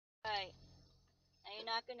you're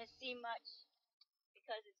not going to see much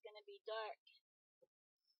because it's going to be dark.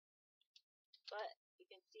 But you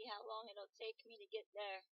can see how long it'll take me to get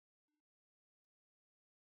there.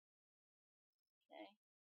 Okay.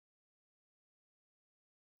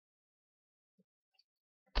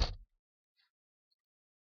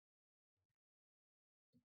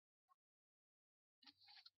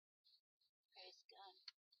 Praise God.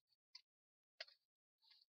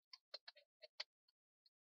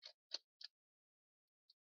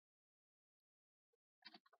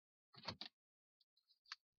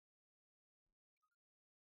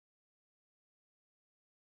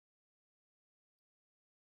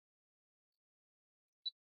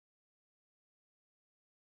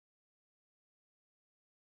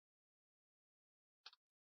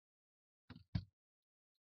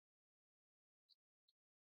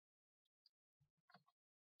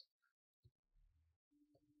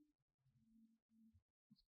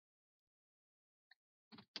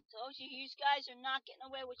 Told you, you guys are not getting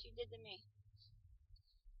away what you did to me.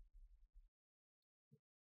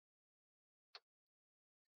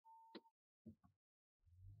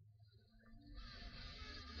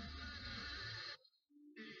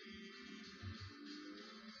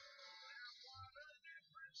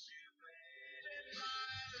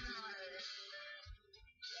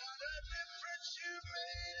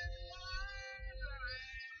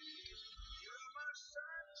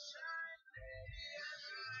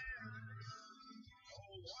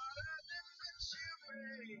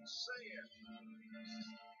 Say it.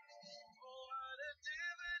 Oh, what a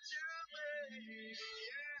difference you made,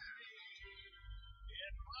 yeah,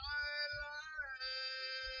 in my life.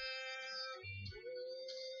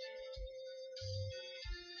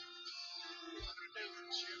 What a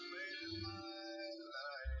difference you made in my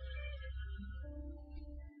life.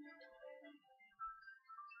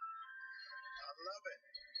 I love it.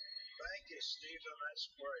 Thank you, Stephen. That's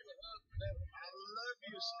great. I love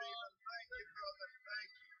you, Stephen. Thank you, brother.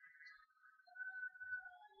 Thank you.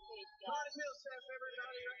 Martin Millsap,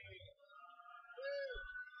 everybody.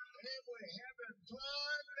 And we're having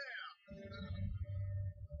fun now.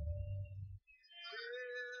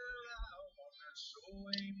 Well, I was so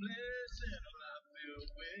aimless and a life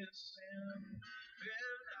filled with sin.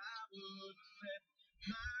 And I wouldn't let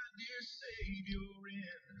my dear Savior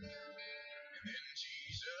in. And then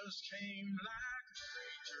Jesus came like a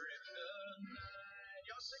stranger in the night.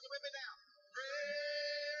 Y'all sing it with me now.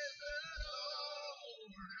 Praise the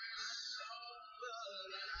Lord, I saw the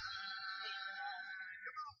light.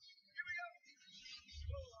 Come on, here we go.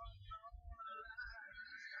 Oh, I saw the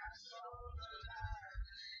light. I saw the light.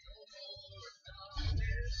 No more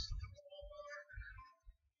darkness, no more.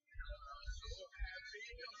 I'm so happy,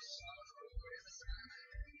 no sorrow inside.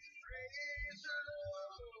 Praise the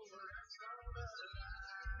Lord, I saw the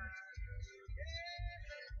light.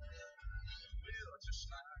 Yeah. Well, just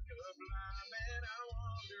like a blind man, I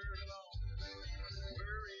wandered along.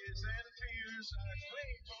 Worries and fears I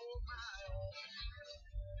claimed for my own.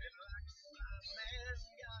 And like a blind man,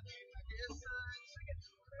 God gave me his sign. Sing it.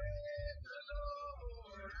 Praise the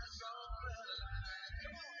Lord, I saw the light.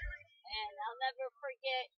 Come on, hear me. And I'll never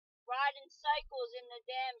forget riding cycles in the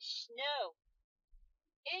damn snow.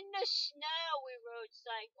 In the snow we rode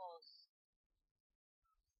cycles.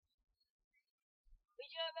 We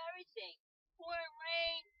drove everything. Pouring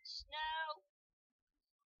rain, snow.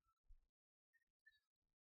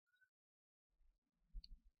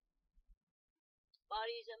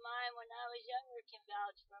 Buddies of mine when I was younger can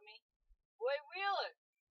vouch for me. Roy Wheeler.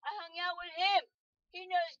 I hung out with him. He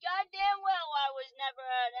knows goddamn well I was never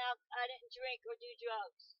I didn't drink or do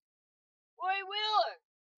drugs. Roy Wheeler.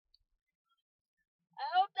 I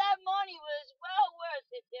hope that money was well worth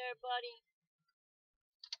it there, buddy.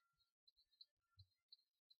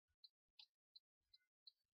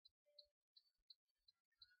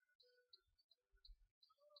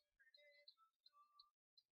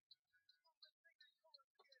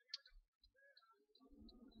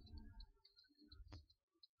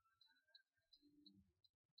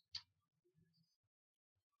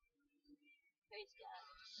 Praise God.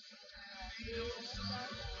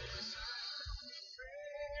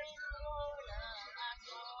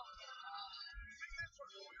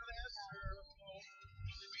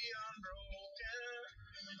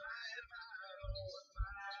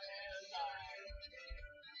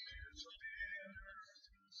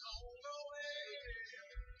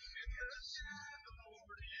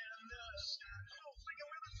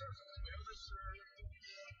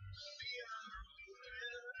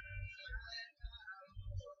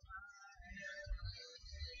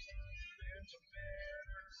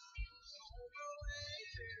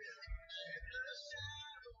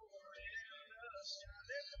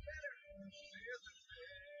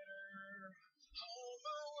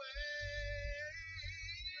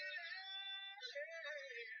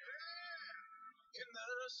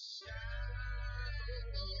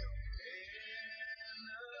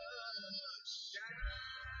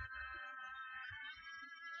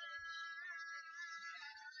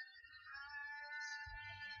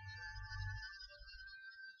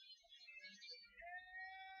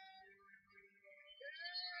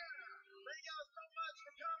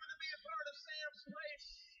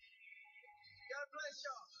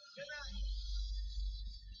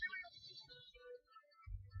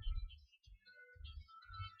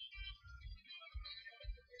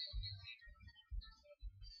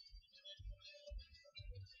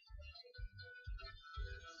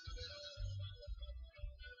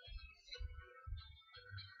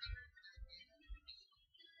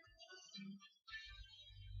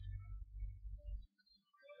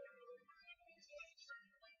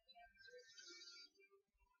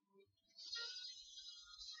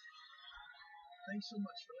 Thanks so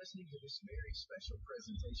much for listening to this very special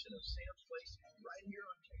presentation of Sam's Place right here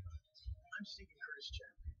on K-Rock. I'm Stephen Curtis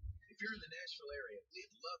Chapman. If you're in the Nashville area,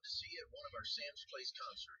 we'd love to see you at one of our Sam's Place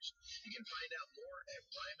concerts. You can find out more at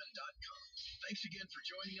ryman.com. Thanks again for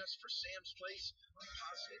joining us for Sam's Place on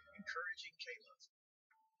Positive, Encouraging K-Love.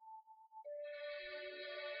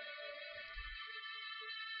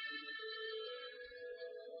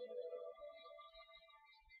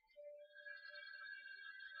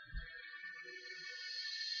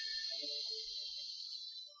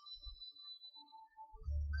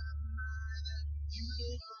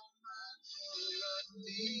 You are mindful of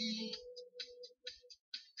me,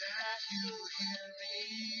 that you hear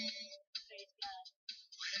me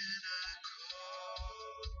when I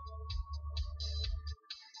call.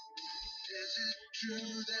 Is it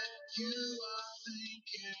true that you are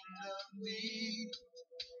thinking of me,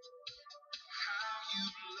 how you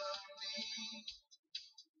love me?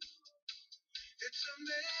 It's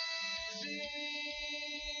amazing.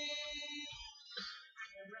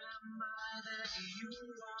 Where am I that you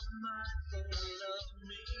are mindful of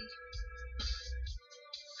me,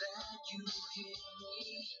 that you hear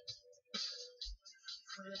me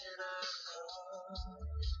when I call?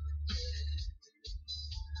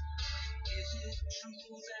 Is it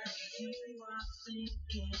true that you are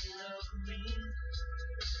thinking of me,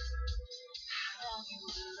 how you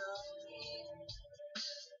love me?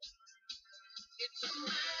 It's amazing.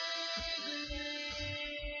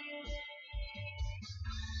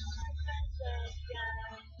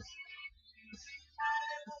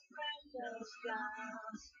 I'm a friend of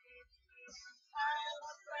God. I'm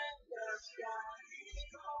a friend of God. He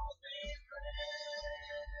calls me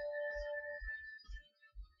friend.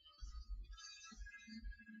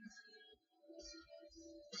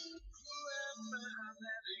 Who am I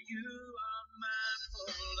that you are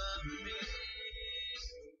mindful of me,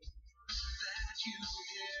 that you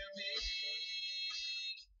hear me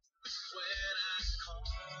when I call?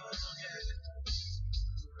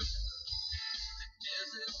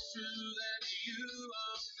 Is it true that you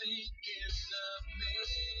are thinking of me,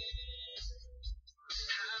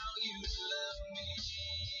 how you love me?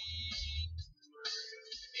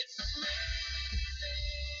 It's amazing,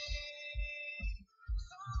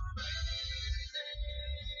 so amazing,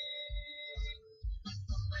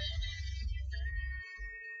 amazing.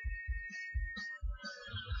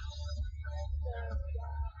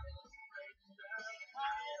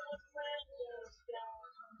 I am a friend of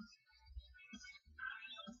God.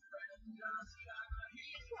 He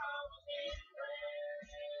calls me friend.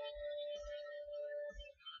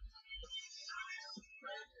 I am a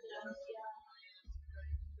friend of God.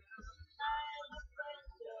 I am a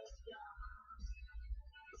friend of God.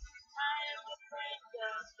 I am a friend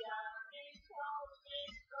of God. He calls me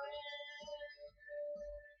friend.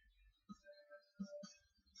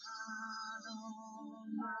 God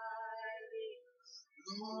Almighty,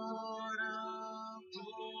 Lord of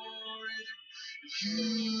glory,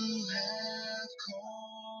 you have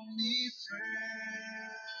called me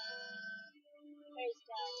friend. Praise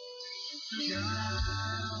God.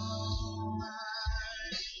 God Almighty,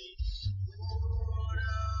 Lord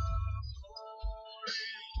of glory,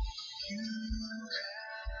 you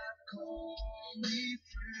have called me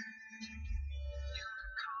friend. You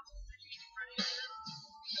have called me friend.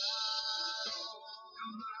 God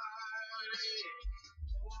Almighty,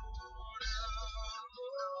 Lord of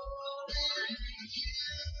glory, you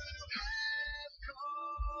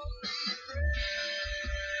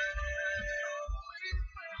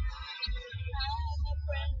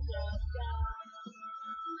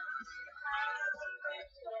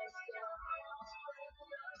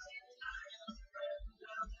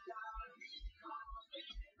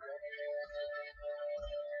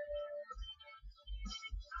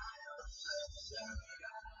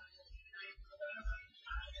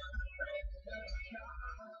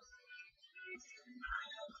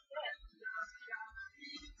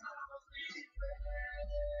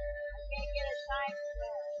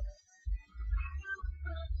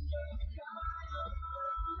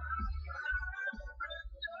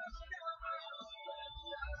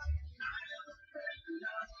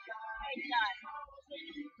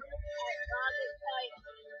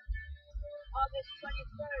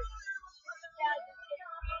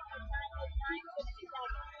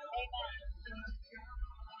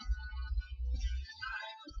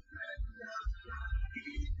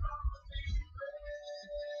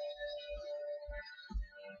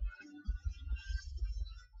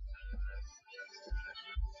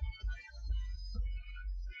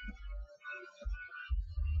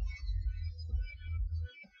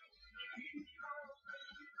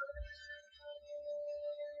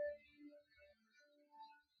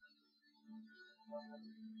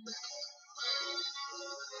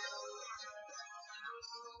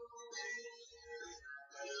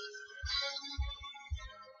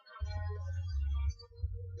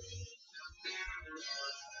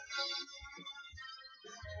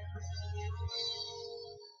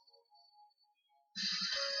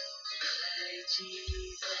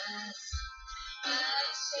Jesus, my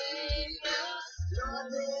Savior,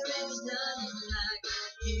 Lord, there is none like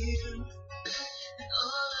you. In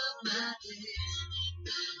all of my days, I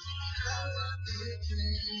want to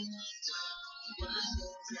praise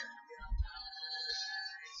wonders of your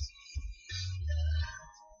mighty love.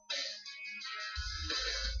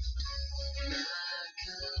 My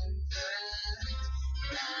comfort,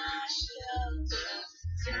 my shelter,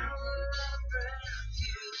 tower of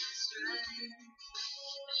refuge and strength.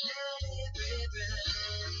 Let every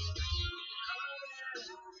breath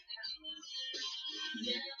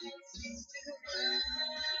never cease to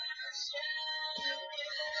worship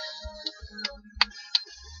you.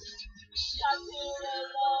 Shout to the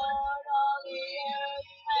Lord, all the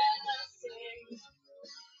earth, and let's sing.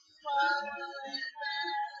 Power and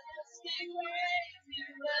majesty, praise to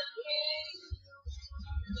the King.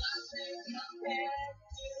 Nothing compared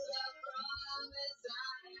to the promise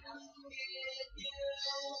I have in you.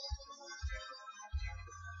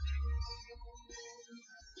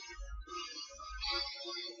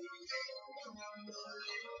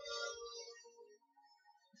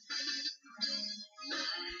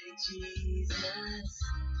 My Jesus,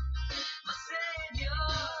 my Savior,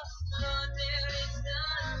 Lord, there is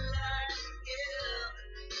none like you.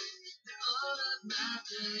 All of my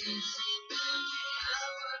days, I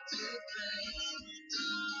want to praise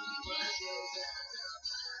wonders of your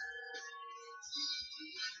mighty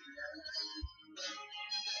love.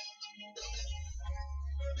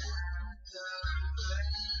 My comfort,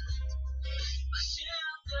 my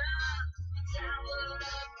shelter, my tower of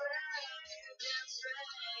refuge and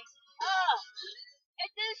strength. Oh,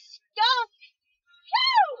 it's a skunk!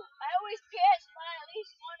 Phew! I always pass by at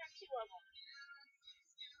least one or two of them.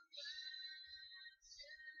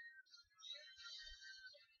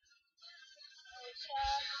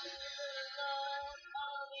 Shout to the Lord,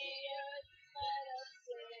 all the earth, let us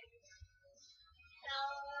sing.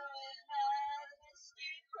 Power and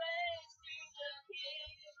majesty, praise to the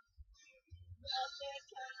King. Nothing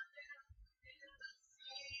compares to the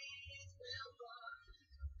seas will roar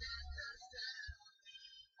at the sound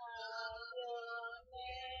of your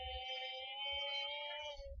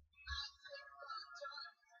name.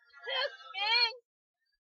 Look, man!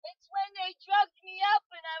 It's when they drugged me up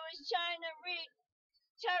and I was trying to read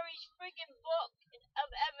Terry's friggin' book of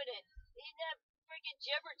evidence. He did friggin'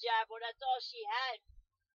 jibber jabber, that's all she had.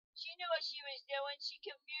 She knew what she was doing. She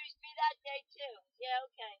confused me that day too. Yeah,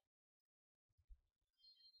 okay.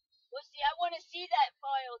 Well, see, I want to see that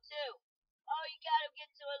file too. Oh, you gotta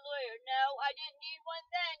get to a lawyer. No, I didn't need one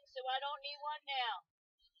then, so I don't need one now.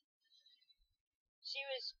 She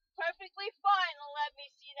was perfectly fine to let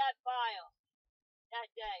me see that file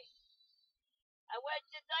that day. I went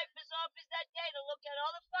to Diaper's office that day to look at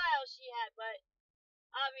all the files she had, but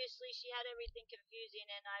obviously she had everything confusing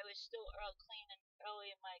and I was still clean and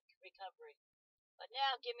early in my recovery. But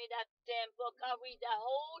now give me that damn book. I'll read that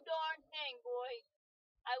whole darn thing, boy.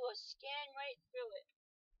 I will scan right through it.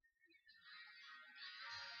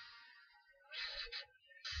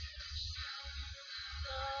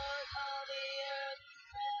 Lord, all the earth,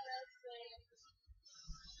 let us sing.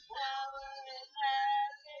 Power and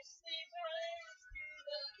majesty, praise to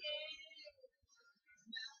the King.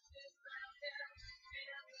 Mountains bow down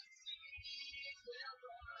and the seas will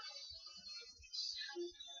roar. Shout to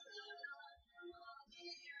the Lord, all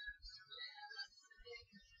the earth, let us sing.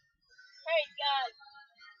 Praise God.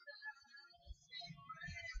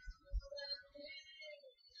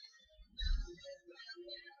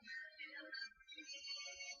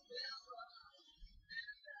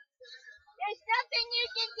 There's nothing you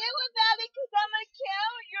can do about it because I'm a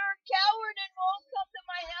coward. You're a coward and won't come to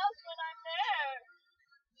my house when I'm there.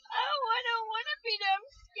 I don't want to be there. I'm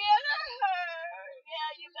scared of her. Yeah,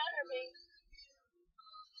 you better be.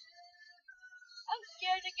 I'm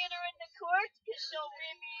scared to get her in the courts because she'll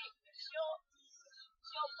burn me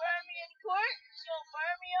in court. She'll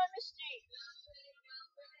burn me on the street.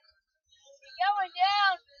 You're going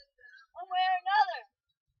down one way or another.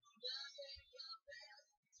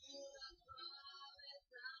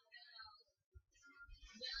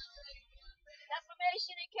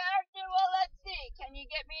 Defamation of character? Well, let's see. Can you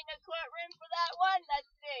get me in the courtroom for that one? Let's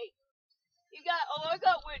see. I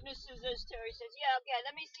got witnesses, as Terry says. Yeah, okay,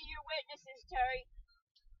 let me see your witnesses, Terry.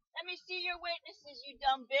 Let me see your witnesses, you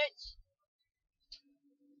dumb bitch.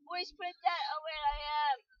 Voice print that. Oh, wait, I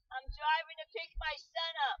am. I'm driving to pick my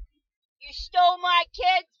son up. You stole my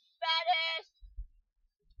kids, fat ass.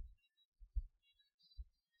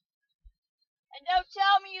 And don't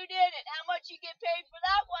tell me you didn't. How much you get paid for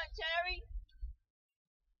that one, Terry?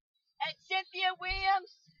 And Cynthia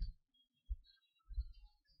Williams?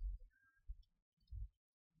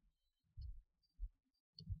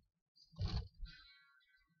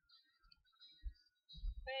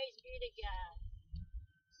 Praise be to God.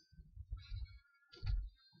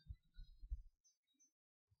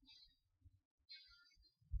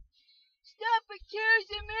 Stop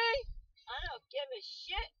accusing me! I don't give a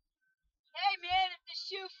shit. Hey man, if the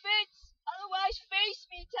shoe fits, otherwise face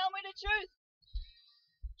me, tell me the truth.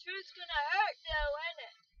 Truth's gonna hurt though, ain't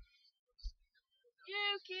it? You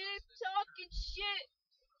keep talking shit.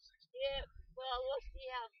 Yeah, well, we'll see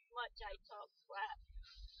how much I talk crap.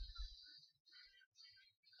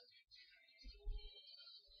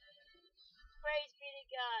 Praise be to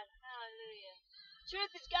God. Hallelujah.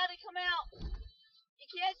 Truth has got to come out. You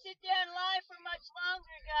can't sit there and lie for much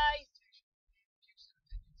longer, guys.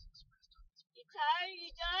 You tired? You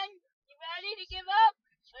done? You ready to give up?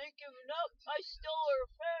 I ain't giving up. I stole her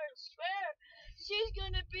fair and square. She's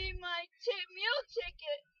gonna be my meal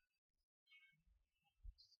ticket.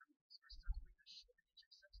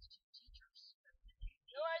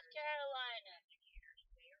 North Carolina.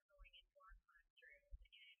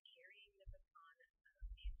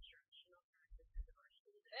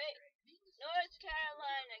 Hey, North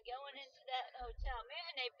Carolina, going into that hotel.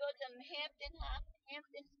 Man, they built them Hampton Inn, huh?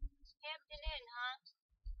 Hampton.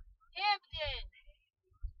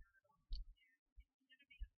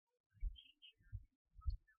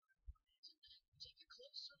 Take a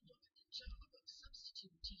closer look at the job of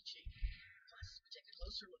substitute teaching. Plus, take a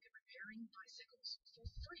closer look at repairing bicycles for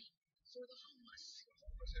free for the homeless. The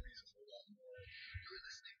homeless, that means a whole lot more. You're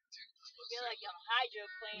listening to I feel like I'm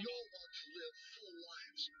hydroplaning. We all want to live full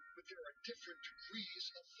lives, but there are different degrees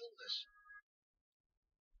of fullness.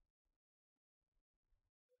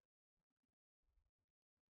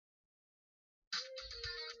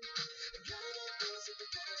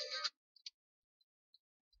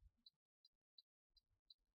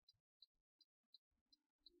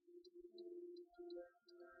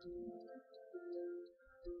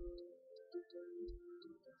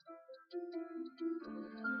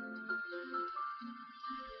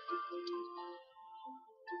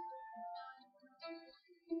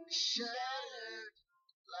 Shattered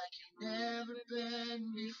like you've never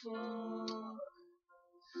been before.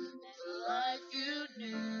 The life you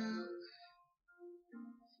knew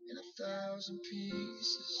in 1,000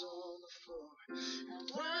 pieces on the floor. And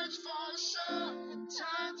words fall short in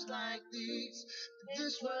times like these. But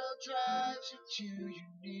this world drives you to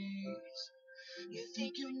your knees. You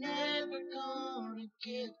think you're never gonna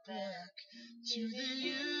get back to the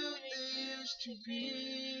you that used to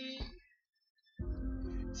be.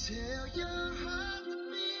 Tell your heart to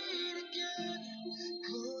beat again.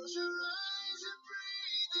 Close your eyes and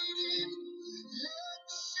breathe it in. Let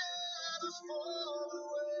the shadows fall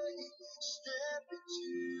away. Step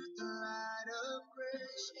into the light of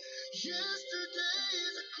grace.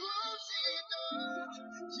 Yesterday's a closing door.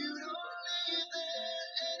 You don't live there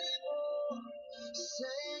anymore.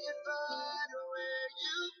 Say goodbye to where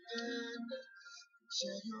you've been.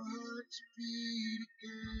 Tell your heart to beat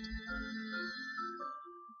again.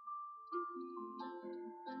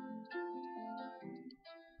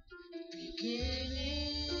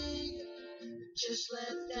 Beginning, just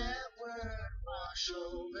let that word wash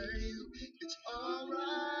over you. It's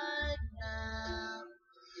alright now.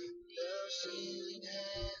 Love's healing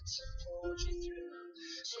hands have pulled you through.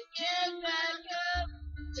 So get back up,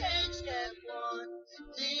 take step one.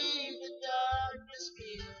 Leave the darkness,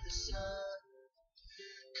 feel the sun.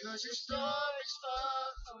 'Cause your story's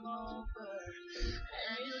far from over,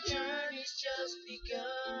 and your journey's just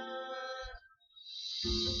begun.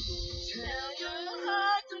 Tell your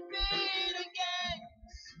heart to beat again.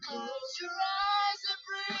 Close your eyes and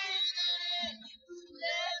breathe it in.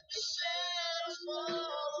 Let the shadows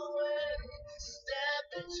fall away. Step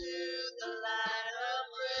into the light of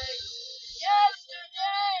grace.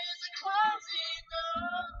 Yesterday is a closing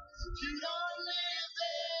door. You don't live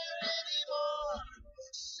there anymore.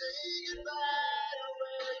 Say goodbye to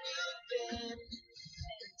where you've been.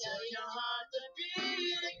 And tell your heart to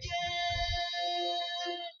beat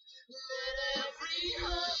again. Let every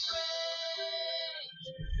heart break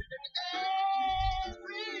and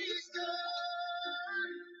every scar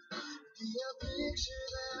be a picture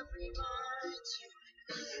that reminds you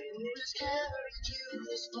who has carried you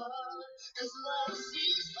this far. 'Cause love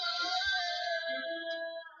sees far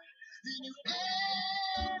than you've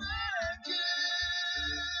ever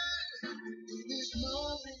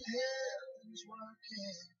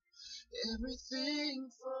again. Everything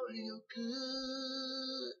for your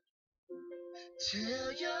good.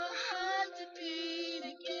 Tell your heart to beat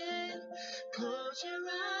again. Close your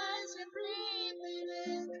eyes and breathe it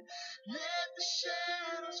in. Let the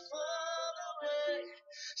shadows fall away.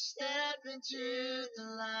 Step into the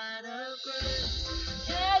light of grace.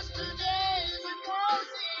 Yesterday was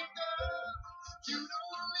closing down. You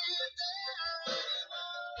don't live there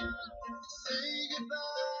anymore. Say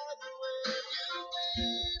goodbye to where you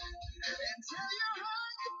went. And tell your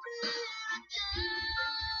heart to beat again.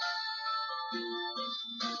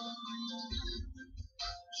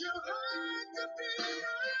 Your heart to beat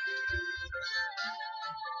again.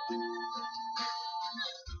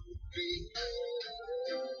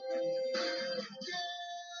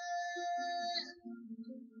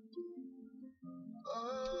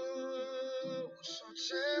 Oh, so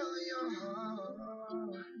tell your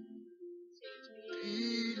heart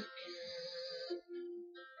beat again.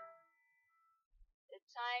 The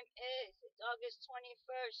time is, it's August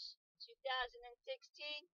 21st,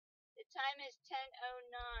 2016. The time is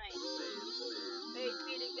 10:09. Praise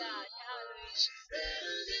be to God. Hallelujah.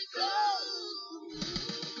 Go!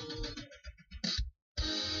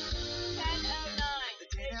 10:09.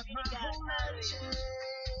 Praise be to God. Hallelujah.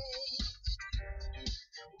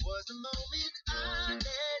 Was the moment I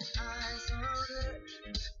laid eyes on her,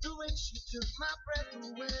 the way she took my breath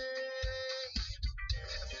away.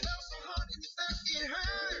 I felt so hard in fact it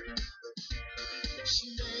hurt. She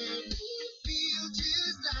made me feel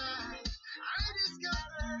just like I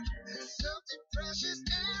discovered something precious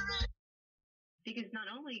and rare. Because not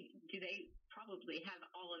only do they probably have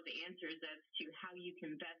all of the answers as to how you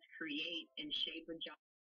can best create and shape a job.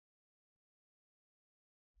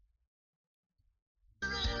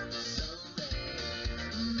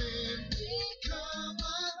 Made me come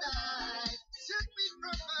alive. Took me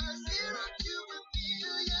from a zero to a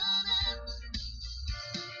million.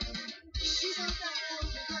 She's on fire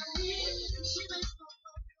with me. She makes my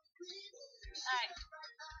life complete. Alright.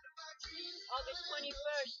 August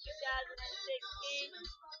 21st, 2016.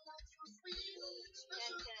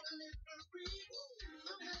 10:10.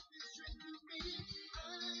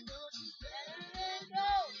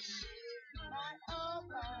 Go! My, oh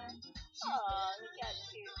my. Oh, look how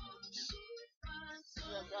cute.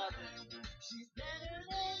 Little doggy. She's better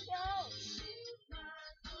than gold.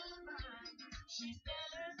 She's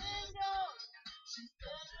better than gold. She's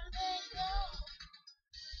better than gold.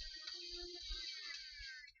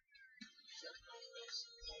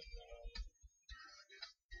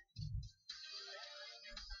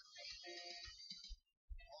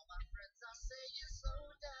 All my friends are saying slow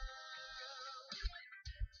down.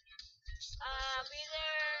 I'll be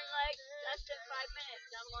there in like less than 5 minutes.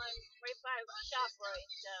 I'm on 45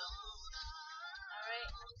 ShopRite, so. Alright,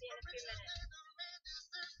 I'll see you in a few minutes.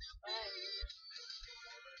 Bye.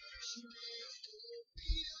 She makes me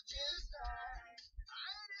feel just like I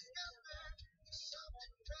discovered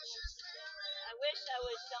something precious and rare. I wish I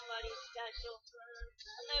was somebody special.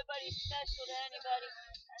 I'm nobody special to anybody.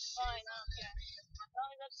 That's fine, I don't care. As long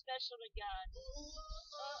as I'm special to God.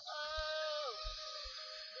 Oh.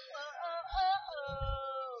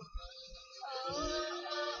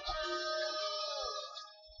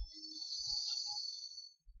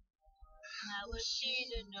 How was she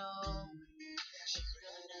to know that she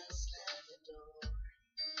gonna slam the door?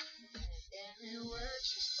 And every word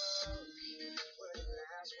she spoke were the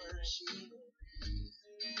last words she would breathe.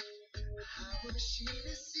 How was she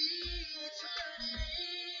to see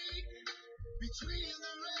eternity between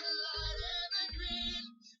the red light and the green?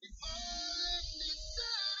 It all ended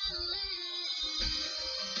suddenly.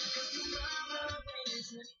 'Cause the love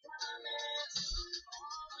isn't promised.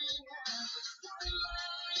 All we have is one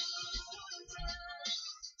life, one time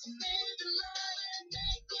to make the light and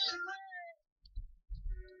make it right.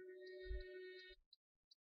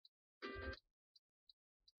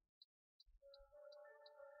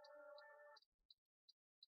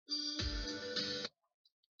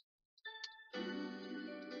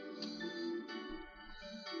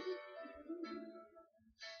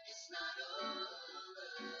 It's not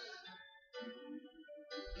over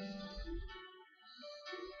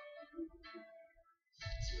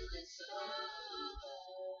till it's over.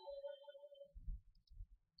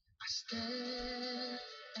 I stand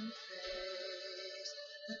and face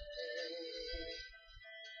the day.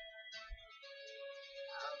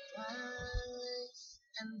 I'll rise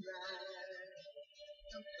and ride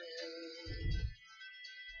the wave.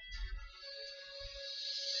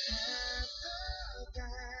 Have the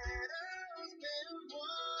battle's been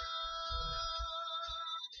won?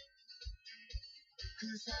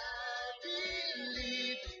 'Cause I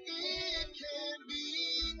believe it can be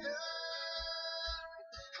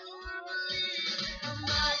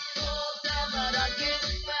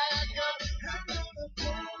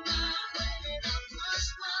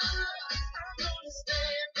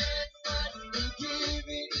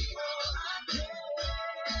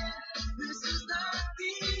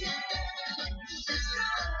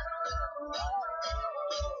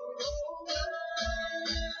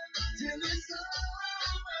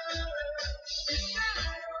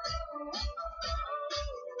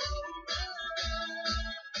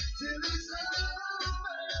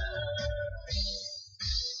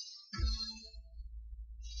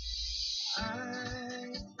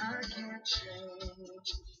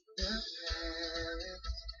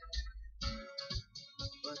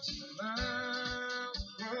My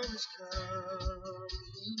world is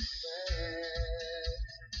coming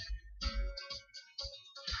back.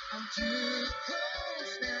 I'm too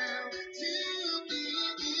close now to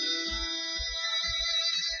begin.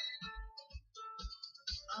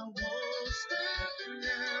 I won't stop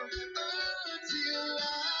now until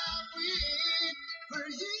I win. For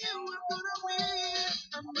you, I'm gonna win.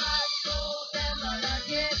 I might fall down, but I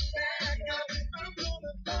get back up. I'm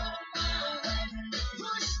gonna fall my way.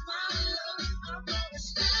 Push my luck. I'm gonna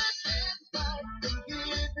stand and fight and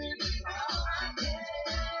give it all I can.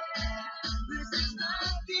 This is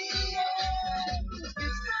not the end.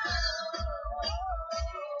 It's not over.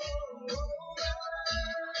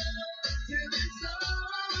 Till it's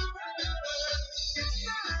over. It's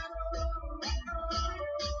not over.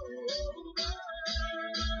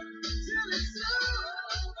 Till it's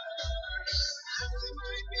over. I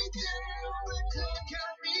might be down, but don't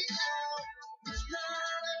count me out. It's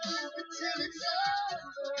not over till it's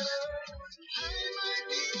over. I might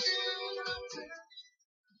be down, but don't.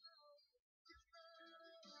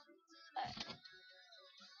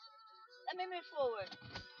 Let me move forward.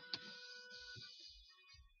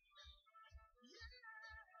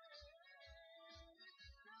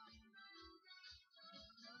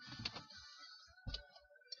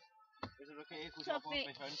 Is it okay if we Took drop off me,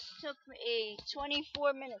 my phone? took me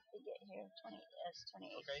 24 minutes to get here. 28.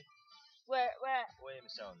 Okay. Where at?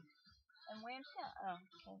 Williamstown. In Williamstown? Oh,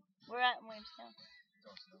 okay. We're at in Williamstown.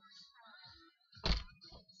 Hold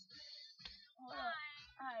on.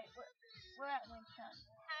 Alright, we're at Williamstown.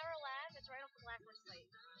 Harold Ave, it's right off the Blackwoods site.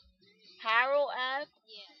 Harold Ave?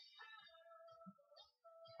 Yeah.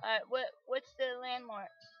 Alright, what's the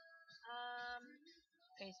landmark?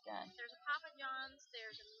 Praise God. There's a Papa John's,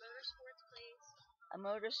 there's a motorsports place. A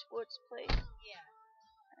motorsports place? Yeah.